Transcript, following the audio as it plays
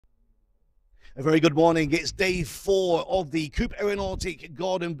A very good morning. It's day 4 of the Coupe Aeronautique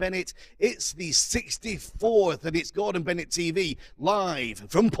Gordon Bennett. It's the 64th, and it's Gordon Bennett TV live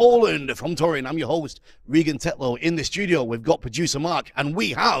from Poland, from Turin. I'm your host, Regan Tetlow. In the studio, we've got producer Mark, and we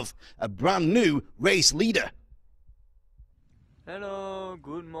have a brand new race leader. Hello,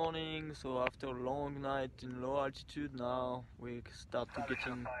 good morning. So after a long night in low altitude, now we start to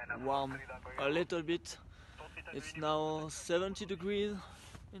getting warm a little bit. It's now 70 degrees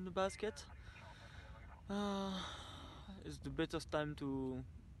in the basket. It's the best time to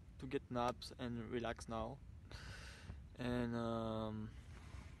get naps and relax now. And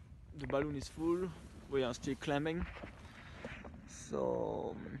the balloon is full. We are still climbing.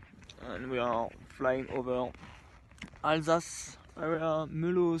 So and we are flying over Alsace area,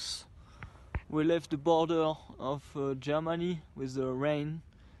 Mulhouse. We left the border of Germany with the Rhine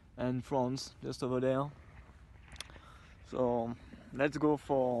and France just over there. So let's go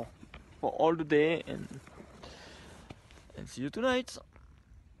for all the day and see you tonight.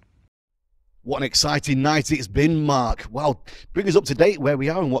 What an exciting night it's been, Mark. Well, bring us up to date where we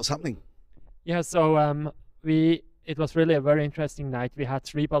are and what's happening. Yeah, so it was really a very interesting night. We had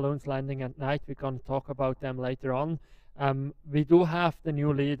 3 balloons landing at night. We're going to talk about them later on. We do have the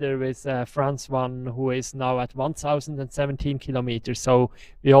new leader with France 1, who is now at 1,017 kilometers. So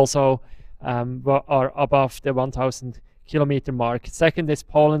we also are above the 1,000 kilometer mark. Second is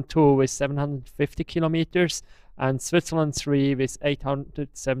Poland 2 with 750 kilometers, and Switzerland 3 with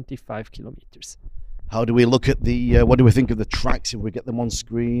 875 kilometers. How do we look at the, what do we think of the tracks? If we get them on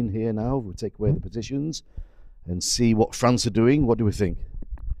screen here now, we'll take away the positions and see what France are doing. What do we think?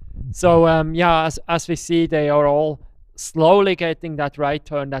 So yeah, as we see, they are all slowly getting that right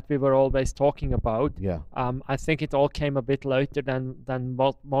turn that we were always talking about. Yeah. I think it all came a bit later than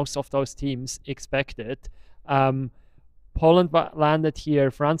what most of those teams expected. Poland landed here.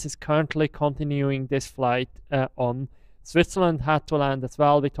 France is currently continuing this flight on. Switzerland had to land as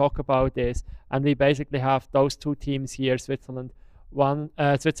well. We talk about this, and we basically have those 2 teams here: Switzerland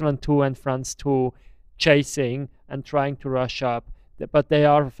 2 and France 2, chasing and trying to rush up. But they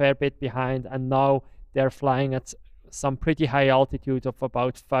are a fair bit behind, and now they're flying at some pretty high altitude of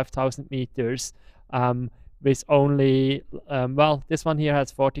about 5,000 meters, with only well, this one here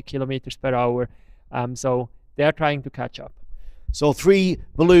has 40 kilometers per hour. So they're trying to catch up. So 3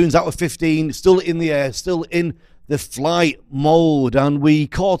 balloons out of 15 still in the air, still in the flight mode, and we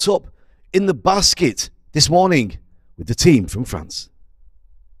caught up in the basket this morning with the team from France.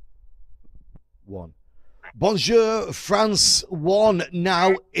 1. Bonjour, France 1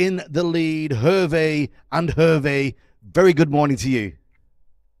 now in the lead. Hervé and Hervé, very good morning to you.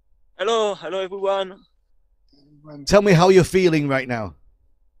 Hello everyone. Tell me how you're feeling right now.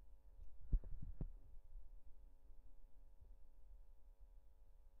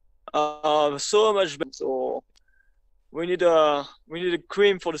 So much better. So we need a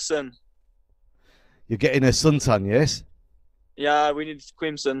cream for the sun. You're getting a suntan, yes? Yeah, we need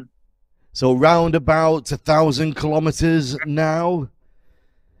cream sun. So round about 1,000 kilometers now.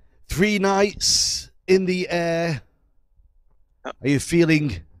 3 nights in the air. Are you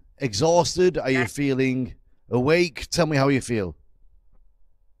feeling exhausted? Are you feeling awake? Tell me how you feel.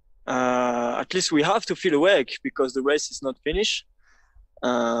 At least we have to feel awake because the race is not finished.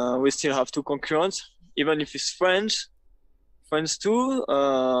 We still have 2 concurrents, even if it's France too.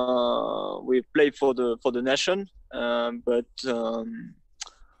 We play for the nation, but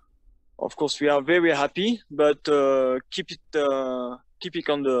of course we are very happy. But keep it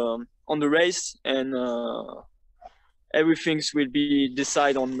on the race, and everything will be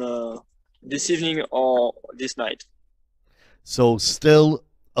decided on this evening or this night. So still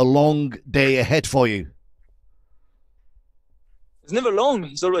a long day ahead for you. It's never long.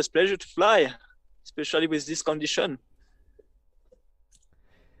 It's always a pleasure to fly, especially with this condition.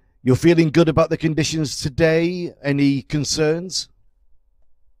 You're feeling good about the conditions today? Any concerns?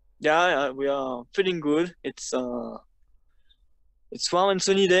 Yeah, we are feeling good. It's warm and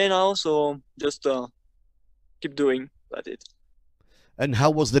sunny day now, so just keep doing. That's it. And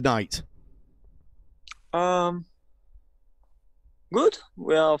how was the night? Good.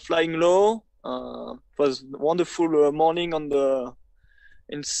 We are flying low. It was a wonderful morning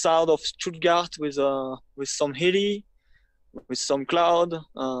in south of Stuttgart with some hilly, with some cloud.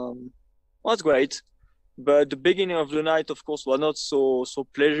 Was great, but the beginning of the night, of course, was not so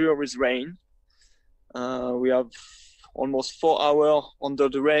pleasure with rain. We have almost 4 hours under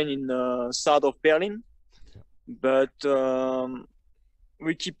the rain in south of Berlin, but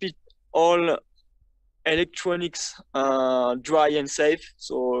we keep it all electronics dry and safe,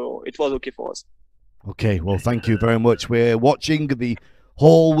 so it was okay for us. Okay, well, thank you very much. We're watching the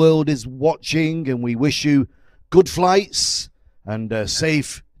whole world is watching, and we wish you good flights and a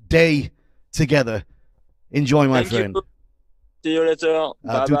safe day together. Enjoy, my friend. You. See you later.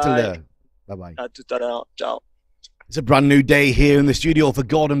 Bye-bye. Bye-bye. À tout à l'heure. Ciao. It's a brand new day here in the studio for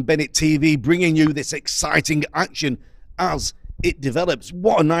Gordon Bennett TV, bringing you this exciting action as it develops.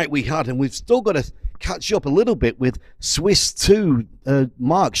 What a night we had, and we've still got to catch up a little bit with Swiss 2.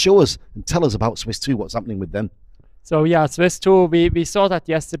 Mark, show us and tell us about Swiss 2, what's happening with them. So yeah, Swiss 2, we saw that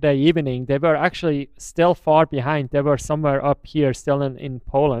yesterday evening. They were actually still far behind. They were somewhere up here, still in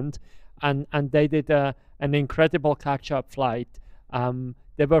Poland, and they did an incredible catch-up flight.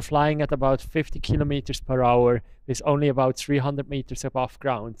 They were flying at about 50 kilometers per hour with only about 300 meters above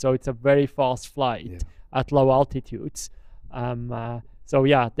ground. So it's a very fast flight at low altitudes. So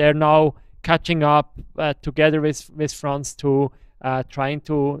yeah, they're now catching up together with France 2, trying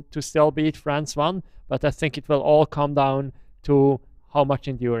to still beat France 1. But I think it will all come down to how much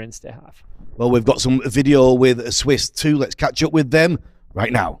endurance they have. Well, we've got some video with Swiss 2. Let's catch up with them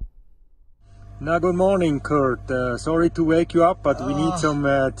right now. Now, good morning, Kurt. Sorry to wake you up, but we need some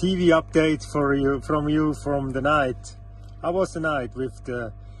TV updates from you from the night. How was the night with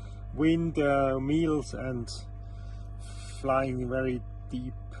the wind, meals, and flying very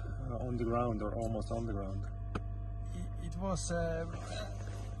deep on the ground, or almost on the ground? It was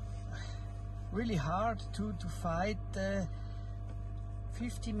really hard to fight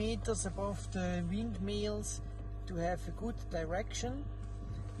 50 meters above the windmills to have a good direction.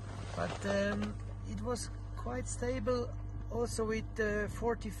 But it was quite stable also with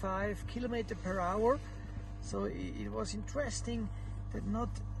 45 kilometers per hour, so it was interesting that not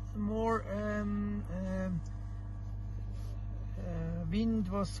more wind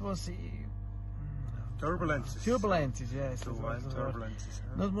was turbulences, yes, turbulences,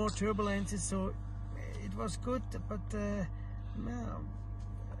 not more turbulences, so it was good, but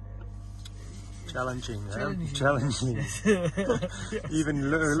challenging. Yes. Even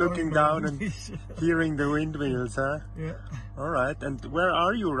looking down and hearing the windmills, huh? Yeah. All right. And where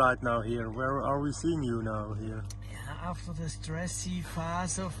are you right now here? Where are we seeing you now here? Yeah, after the stressy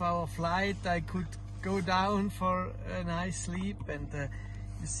phase of our flight, I could go down for a nice sleep. And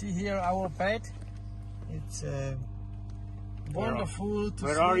you see here our bed. It's wonderful to see.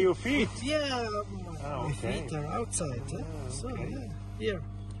 Where are your feet? Yeah, Oh, my okay. feet are outside. So yeah, here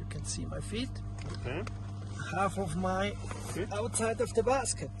you can see my feet. Okay. Half of my outside of the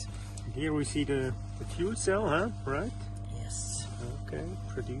basket. Here we see the fuel cell, huh? Right? Yes. Okay.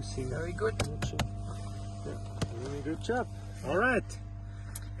 Producing. Very good. Yeah, really good job. All right.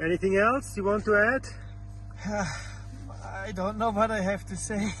 Anything else you want to add? I don't know what I have to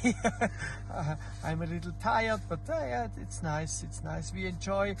say. I'm a little tired, but yeah, it's nice. It's nice. We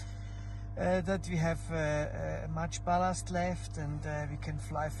enjoy that we have much ballast left, and we can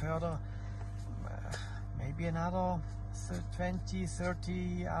fly further. Maybe another 20,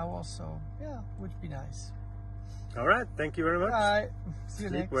 30 hours. So yeah, would be nice. All right. Thank you very much. Bye. See you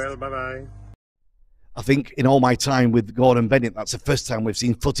Sleep next. well. Bye bye. I think in all my time with Gordon Bennett, that's the first time we've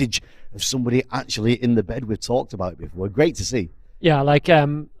seen footage of somebody actually in the bed. We've talked about it before. Great to see. Yeah, like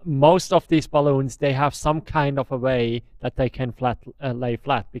most of these balloons, they have some kind of a way that they can lay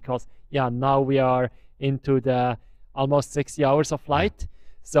flat, because yeah, now we are into the almost 60 hours of flight,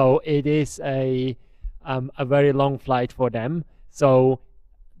 so it is a very long flight for them. So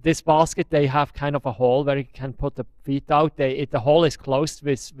this basket, they have kind of a hole where you can put the feet out. The hole is closed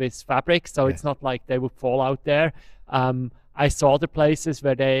with fabric, so it's not like they would fall out there. I saw the places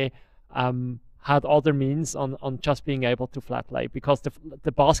where they had other means on just being able to flat lay, because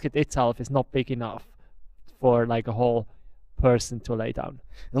the basket itself is not big enough for like a whole person to lay down.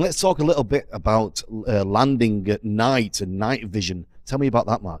 And let's talk a little bit about landing at night and night vision. Tell me about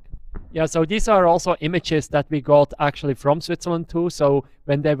that, Mark. Yeah, so these are also images that we got actually from Switzerland too. So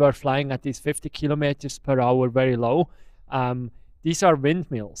when they were flying at these 50 kilometers per hour very low, these are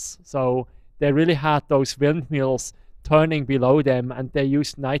windmills. So they really had those windmills turning below them, and they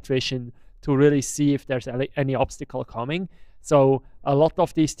used night vision to really see if there's any obstacle coming. So a lot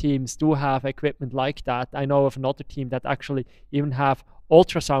of these teams do have equipment like that. I know of another team that actually even have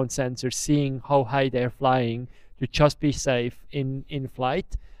ultrasound sensors seeing how high they're flying to just be safe in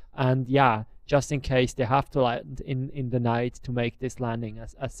flight. And yeah, just in case they have to land in the night to make this landing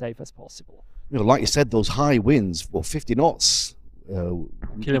as safe as possible. You know, like you said, those high winds, 50 knots,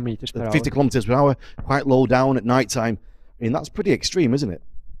 kilometers per 50 hour. kilometers per hour, quite low down at night time. I mean, that's pretty extreme, isn't it?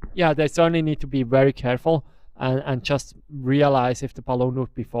 Yeah, they certainly need to be very careful and just realize if the balloon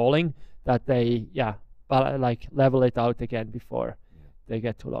would be falling, that they like level it out again before they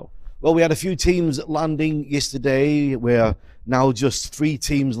get too low. Well, we had a few teams landing yesterday. We're now just 3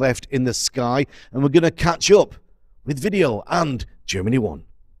 teams left in the sky, and we're going to catch up with video and Germany 1.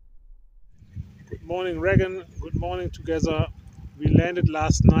 Good morning, Regan. Good morning together. We landed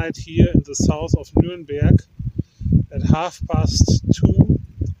last night here in the south of Nuremberg at 2:30,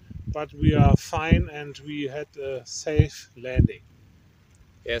 but we are fine and we had a safe landing.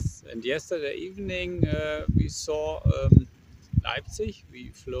 Yes, and yesterday evening we saw Leipzig. We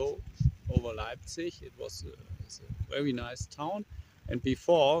flew over Leipzig. It was a very nice town. And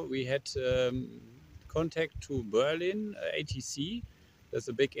before we had contact to Berlin, ATC. There's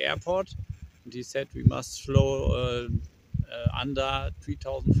a big airport. And he said we must fly under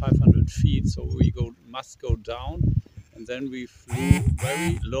 3,500 feet. So we must go down. And then we flew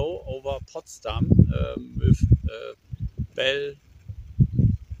very low over Potsdam with Bell.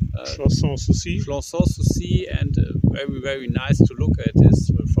 Schloss Sanssouci, and very, very nice to look at this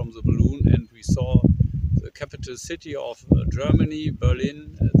from the balloon. And we saw the capital city of Germany,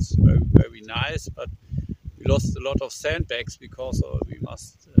 Berlin. It's very, very nice, but we lost a lot of sandbags because we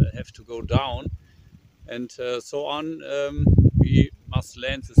must have to go down and so on. We must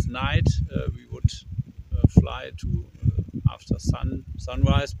land this night. We would fly to after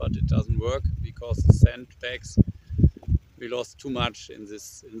sunrise, but it doesn't work because the sandbags. We lost too much in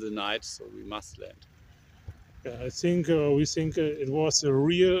the night, so we must land. Yeah, I think we think it was a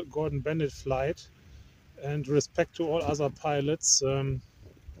real Gordon Bennett flight, and respect to all other pilots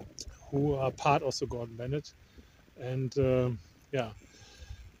who are part of the Gordon Bennett. And yeah,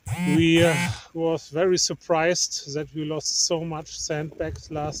 we was very surprised that we lost so much sandbags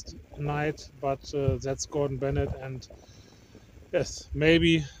last night, but that's Gordon Bennett, and yes,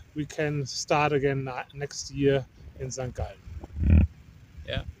 maybe we can start again next year in St. Gallen.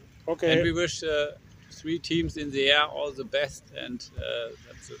 Yeah. Okay. And we wish 3 teams in the air all the best, and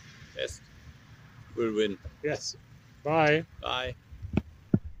that's the best will win. Yes. Bye. Bye.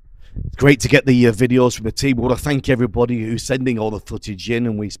 It's great to get the videos from the team. We want to thank everybody who's sending all the footage in,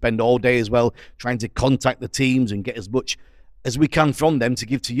 and we spend all day as well trying to contact the teams and get as much as we can from them to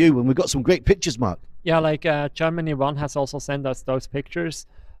give to you. And we've got some great pictures, Mark. Yeah, like Germany 1 has also sent us those pictures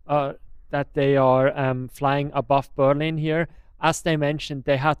that they are flying above Berlin here. As they mentioned,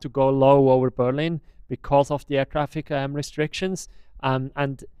 they had to go low over Berlin because of the air traffic restrictions.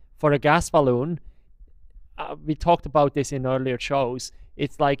 And for a gas balloon, we talked about this in earlier shows,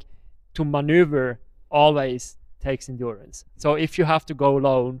 it's like to maneuver always takes endurance. So if you have to go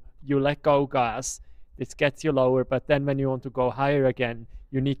low, you let go gas, this gets you lower, but then when you want to go higher again,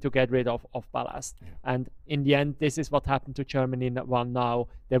 you need to get rid of ballast. Yeah. And in the end, this is what happened to Germany 1 now.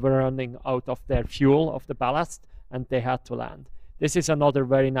 They were running out of their fuel, of the ballast, and they had to land. This is another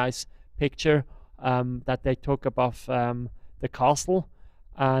very nice picture that they took above the castle.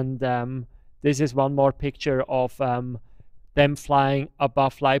 And this is one more picture of them flying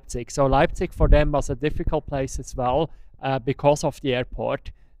above Leipzig. So Leipzig for them was a difficult place as well because of the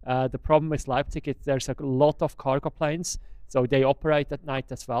airport. The problem with Leipzig is there's a lot of cargo planes. So they operate at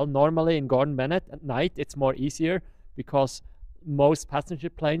night as well. Normally in Gordon Bennett at night, it's more easier because most passenger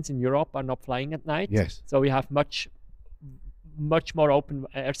planes in Europe are not flying at night. Yes. So we have much more open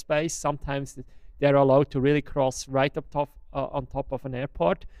airspace. Sometimes they're allowed to really cross right up top on top of an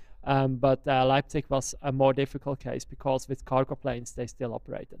airport. But Leipzig was a more difficult case because with cargo planes, they still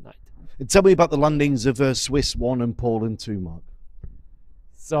operate at night. And tell me about the landings of Swiss 1 and Poland 2, Mark.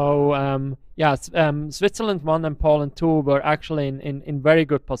 So yeah, Switzerland 1 and Poland 2 were actually in very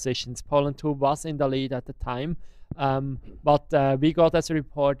good positions. Poland 2 was in the lead at the time, but we got as a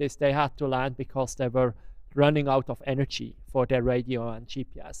report is they had to land because they were running out of energy for their radio and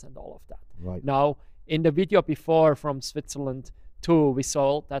GPS and all of that. Right. Now, in the video before from Switzerland 2, we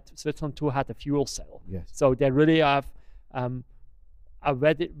saw that Switzerland 2 had a fuel cell. Yes. So they really have a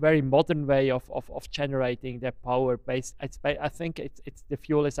very modern way of generating their power based. I think it's the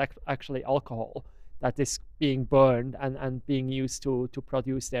fuel is actually alcohol that is being burned and being used to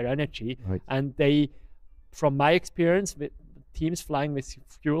produce their energy. Right. And they, from my experience with teams flying with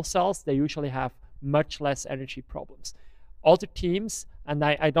fuel cells, they usually have much less energy problems. Other teams, and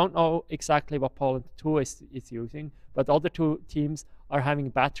I don't know exactly what Poland 2 is using, but other 2 teams are having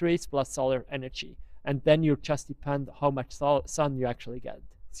batteries plus solar energy. And then you just depend how much sun you actually get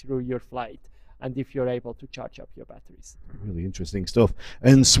through your flight and if you're able to charge up your batteries. Really interesting stuff.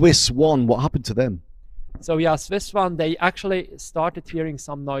 And Swiss 1, what happened to them? So yeah, Swiss 1, they actually started hearing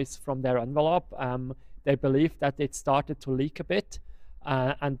some noise from their envelope. They believed that it started to leak a bit.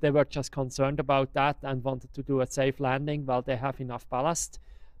 And they were just concerned about that and wanted to do a safe landing while they have enough ballast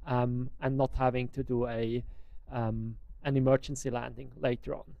and not having to do an emergency landing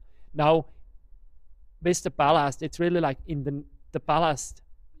later on. Now, with the ballast, it's really like in the ballast,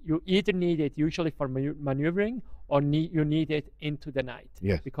 you either need it usually for maneuvering, or you need it into the night.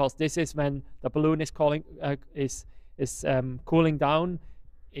 Yeah. Because this is when the balloon is cooling down,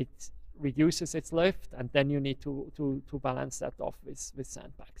 it reduces its lift, and then you need to balance that off with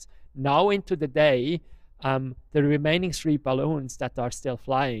sandbags. Now into the day, the remaining 3 balloons that are still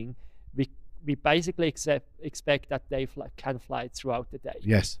flying, we basically expect that they can fly throughout the day.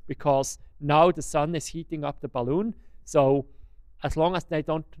 Yes. Because now the sun is heating up the balloon, so as long as they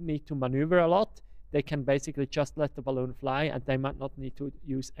don't need to maneuver a lot, they can basically just let the balloon fly, and they might not need to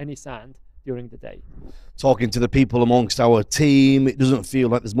use any sand during the day. Talking to the people amongst our team, it doesn't feel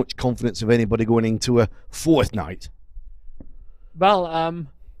like there's much confidence of anybody going into a 4th night. Well,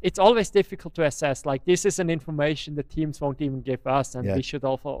 it's always difficult to assess. Like, this is an information the teams won't even give us, and we should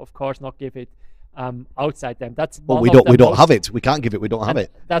also, of course, not give it outside them. That's well, we don't have it. We can't give it. We don't have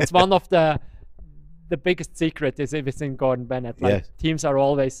it. That's one of the biggest secret is if it's in Gordon Bennett. Like, teams are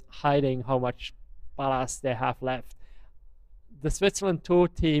always hiding how much ballast they have left. The Switzerland Tour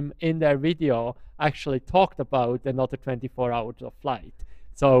team in their video actually talked about another 24 hours of flight.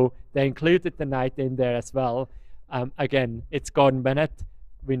 So they included the night in there as well. Again, it's Gordon Bennett.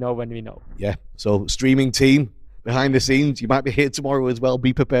 We know when we know. Yeah. So streaming team behind the scenes, you might be here tomorrow as well.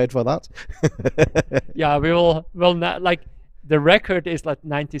 Be prepared for that. Yeah, we'll not, like, the record is like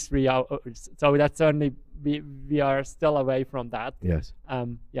 93 hours. So that's certainly, we are still away from that. Yes.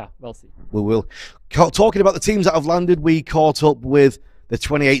 Yeah, we'll see. We will. Talking about the teams that have landed, we caught up with the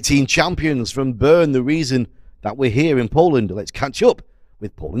 2018 champions from Bern. The reason that we're here in Poland. Let's catch up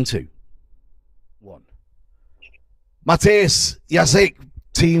with Poland 2. 1. Mateusz Jacek,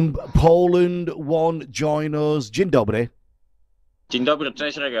 Team Poland 1, join us. Dzień dobry. Dzień dobry,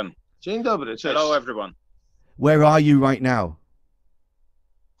 cześć Regan. Dzień dobry, cześć. Hello everyone. Where are you right now?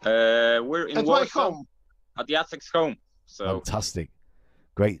 We're in Warsaw, home. At Jacek's home. So fantastic.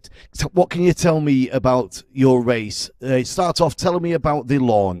 Great. So what can you tell me about your race? Start off telling me about the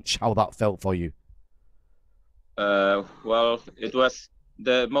launch, how that felt for you. well, it was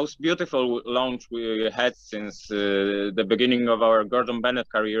the most beautiful launch we had since the beginning of our Gordon Bennett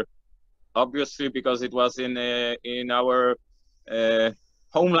career. Obviously, because it was in our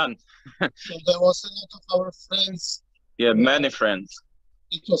homeland. So there was a lot of our friends. Yeah, many friends.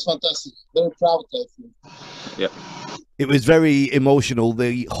 It was fantastic. Very proud, I think. Yeah. It was very emotional.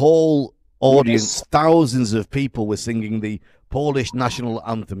 The whole audience, thousands of people were singing the Polish national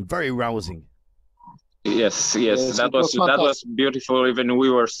anthem. Very rousing. Yes, that was beautiful. Even we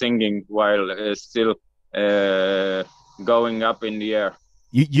were singing while still going up in the air.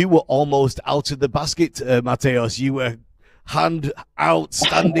 You were almost out of the basket, Mateusz. You were hand out,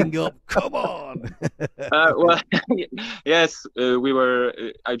 standing up. Come on. Well, yes, we were.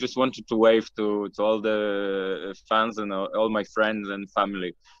 I just wanted to wave to all the fans and all my friends and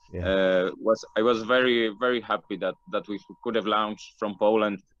family. Yeah. I was very, very happy that we could have launched from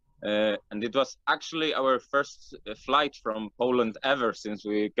Poland. And it was actually our first flight from Poland ever, since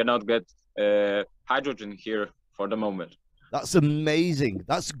we cannot get hydrogen here for the moment. That's amazing.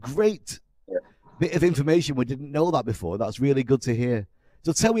 That's great. Yeah. Bit of information. We didn't know that before. That's really good to hear.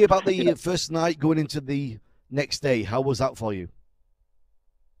 So tell me about the first night going into the next day. How was that for you?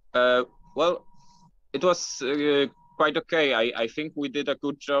 Well, it was quite okay. I think we did a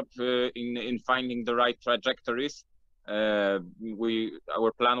good job in finding the right trajectories. Our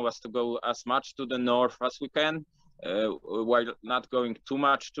plan was to go as much to the north as we can, while not going too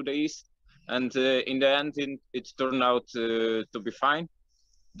much to the east. And in the end, it turned out to be fine.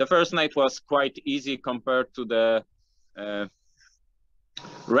 The first night was quite easy compared to the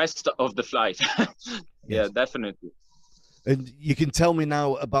rest of the flight. Yeah, definitely. And you can tell me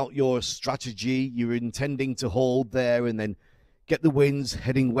now about your strategy. You're intending to hold there and then get the winds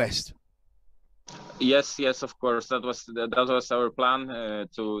heading west. Yes, of course. That was our plan,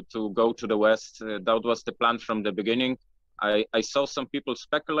 to go to the west. That was the plan from the beginning. I saw some people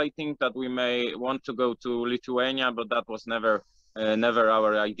speculating that we may want to go to Lithuania, but that was never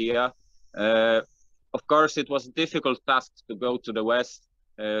our idea. Of course, it was a difficult task to go to the west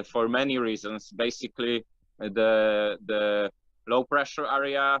for many reasons. Basically, the low pressure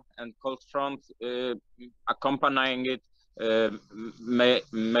area and cold front accompanying it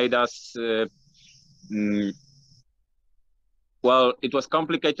made us. Well, it was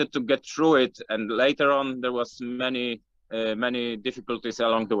complicated to get through it, and later on there was many difficulties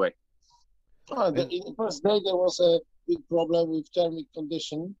along the way. In the first day there was a big problem with thermic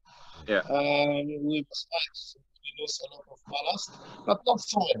condition. Yeah. We we lose a lot of ballast, but not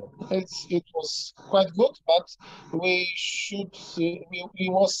fuel. It was quite good, but we should we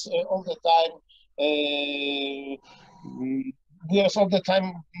was all the time. Yes, all the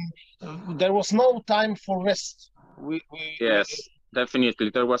time. There was no time for rest. Yes,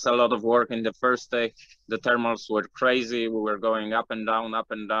 definitely. There was a lot of work in the first day. The thermals were crazy. We were going up and down,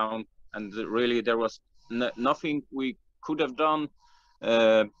 and really there was nothing we could have done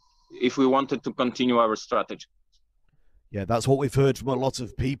if we wanted to continue our strategy. Yeah, that's what we've heard from a lot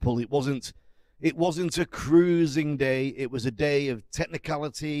of people. It wasn't a cruising day. It was a day of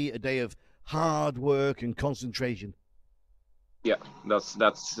technicality, a day of hard work and concentration. Yeah, that's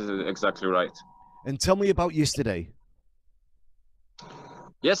exactly right. And tell me about yesterday.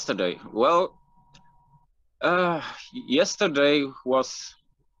 Yesterday, well, yesterday was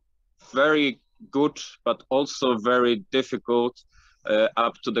very good, but also very difficult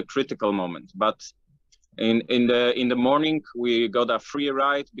up to the critical moment. But in the morning, we got a free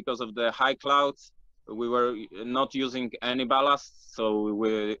ride because of the high clouds. We were not using any ballast,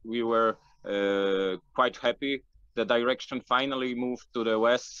 so we were quite happy. The direction finally moved to the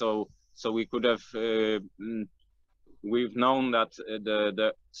west, so we could have. We've known that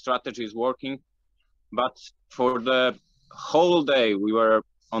the strategy is working, but for the whole day we were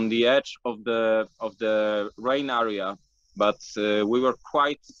on the edge of the rain area, but we were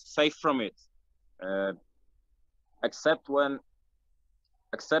quite safe from it, except that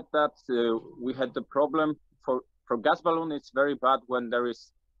we had the problem for gas balloon. It's very bad when there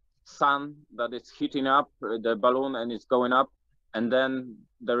is sun that is heating up the balloon and it's going up, and then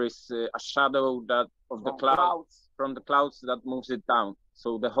there is a shadow that of the clouds from the clouds that moves it down.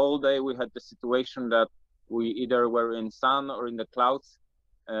 So the whole day we had the situation that we either were in sun or in the clouds,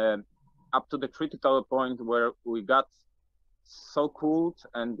 up to the critical point where we got so cold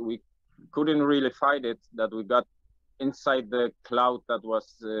and we couldn't really fight it, that we got inside the cloud that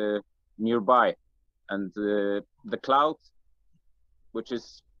was nearby. And the cloud, which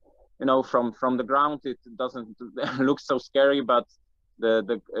is, you know, from the ground, it doesn't look so scary, but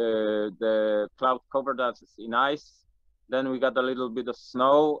the cloud covered us in ice. Then we got a little bit of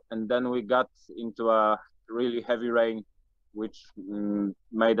snow, and then we got into a really heavy rain, which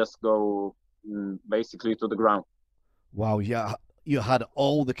made us go basically to the ground. Wow, yeah, you had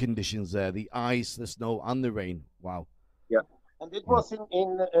all the conditions there: the ice, the snow, and the rain. Wow. Yeah, and it was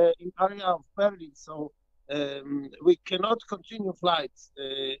in area of Berlin, so we cannot continue flights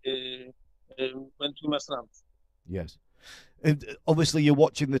when we must land. Yes. And obviously you're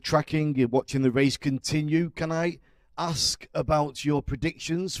watching the tracking, you're watching the race continue. Can I ask about your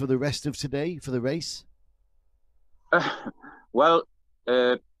predictions for the rest of today, for the race? Well,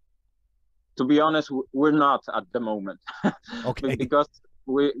 to be honest, we're not at the moment. Okay. Because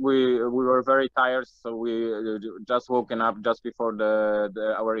we were very tired, so we just woken up just before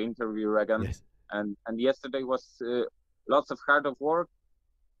our interview, Regan. Yes. And yesterday was lots of hard work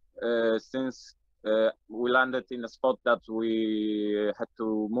since we landed in a spot that we had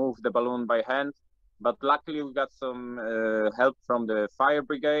to move the balloon by hand. But luckily we got some help from the fire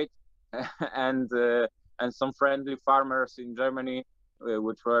brigade and some friendly farmers in Germany,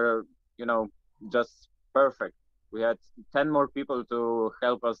 which were, you know, just perfect. We had 10 more people to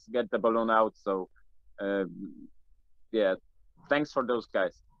help us get the balloon out. So yeah, thanks for those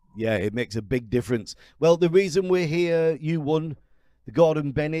guys. Yeah, it makes a big difference. Well, the reason we're here, you won the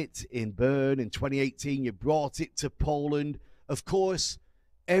Gordon Bennett in Bern in 2018. You brought it to Poland. Of course,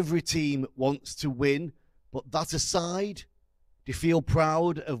 every team wants to win, but that aside, do you feel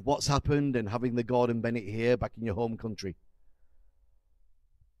proud of what's happened and having the Gordon Bennett here back in your home country?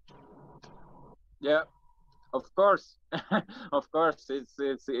 Yeah, of course. Of course, it's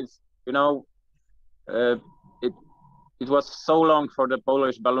you know, it was so long for the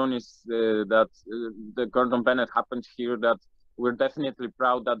Polish balloonists that the Gordon Bennett happened here, that we're definitely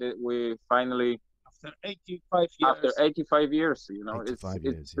proud that we finally, after 85 years, you know, 85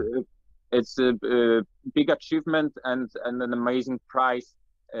 years, it's a big achievement and an amazing prize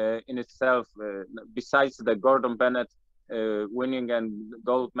in itself. Besides the Gordon Bennett winning and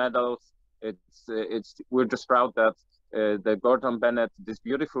gold medals, we're just proud that the Gordon Bennett, this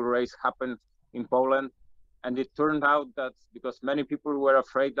beautiful race, happened in Poland. And it turned out that, because many people were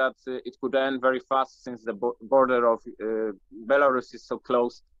afraid that it could end very fast since the border of Belarus is so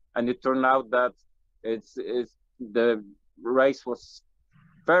close, and it turned out that the race was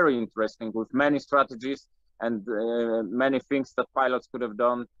very interesting, with many strategies and many things that pilots could have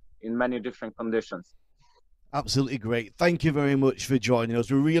done in many different conditions. Absolutely great. Thank you very much for joining us.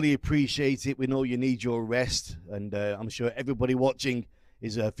 We really appreciate it. We know you need your rest, and I'm sure everybody watching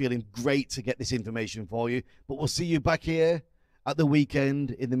is feeling great to get this information for you. But we'll see you back here at the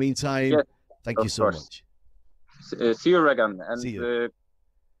weekend. In the meantime, Yeah, thank you so much. See you, Regan. And see you.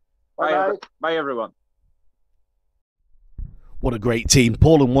 Bye, everyone. What a great team.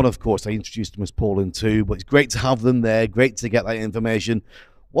 Poland 1, of course. I introduced them as Poland 2, but it's great to have them there. Great to get that information.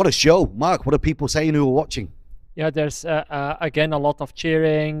 What a show. Mark, what are people saying who are watching? Yeah, there's again a lot of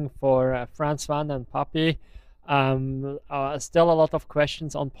cheering for Franz Van and Papi. Still a lot of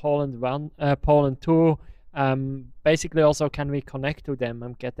questions on Poland 1, Poland 2. Basically, also, can we connect to them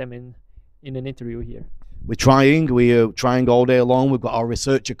and get them in an interview here? We're trying. We are trying all day long. We've got our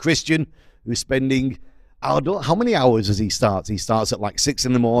researcher, Christian, who's spending... how many hours does he start? He starts at like 6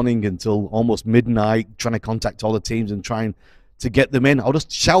 in the morning until almost midnight, trying to contact all the teams and trying to get them in. I'll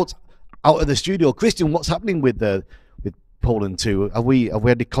just shout out of the studio, Christian, what's happening with Poland 2? Have we had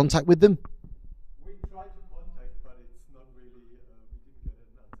any contact with them? We tried to contact, but it's not really. We didn't get an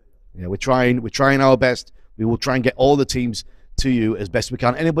answer yet. Yeah, we're trying our best. We will try and get all the teams to you as best we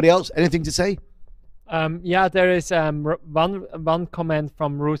can. Anybody else? Anything to say? Yeah, there is one comment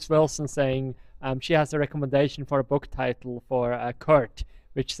from Ruth Wilson saying. She has a recommendation for a book title for Kurt,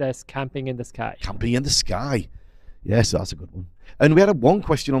 which says Camping in the Sky. Camping in the Sky. Yes, that's a good one. And we had one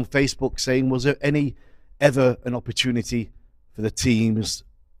question on Facebook saying, was there ever an opportunity for the teams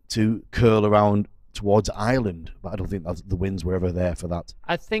to curl around towards Ireland? But I don't think the winds were ever there for that.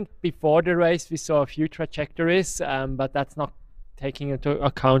 I think before the race we saw a few trajectories, but that's not taking into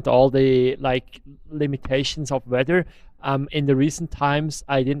account all the limitations of weather. In the recent times,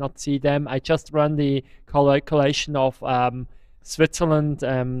 I did not see them. I just run the calculation of Switzerland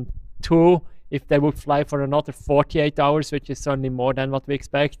 2. If they would fly for another 48 hours, which is certainly more than what we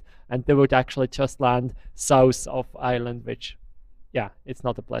expect, and they would actually just land south of Ireland, which, yeah, it's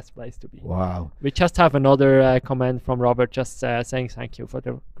not a blessed place to be. Wow. We just have another comment from Robert just saying thank you for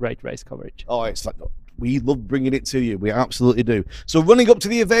the great race coverage. Oh, it's like... We love bringing it to you. We absolutely do. So running up to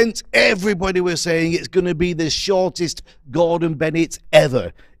the event, everybody was saying it's going to be the shortest Gordon Bennett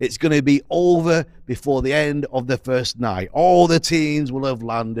ever. It's going to be over before the end of the first night. All the teams will have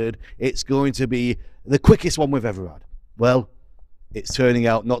landed. It's going to be the quickest one we've ever had. Well, it's turning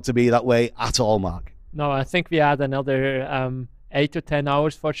out not to be that way at all, Mark. No, I think we had another 8 to 10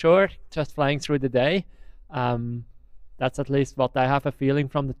 hours for sure, just flying through the day. That's at least what I have a feeling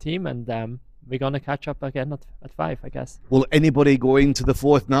from the team, and we're going to catch up again at 5, I guess. Will anybody going to the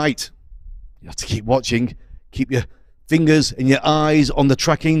 4th night? You have to keep watching. Keep your fingers and your eyes on the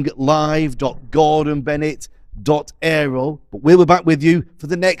tracking live.gordonbennett.aero. But we'll be back with you for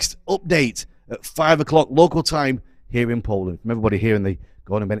the next update at 5 o'clock local time here in Poland. From everybody here in the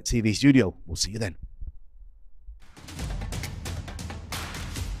Gordon Bennett TV studio, we'll see you then.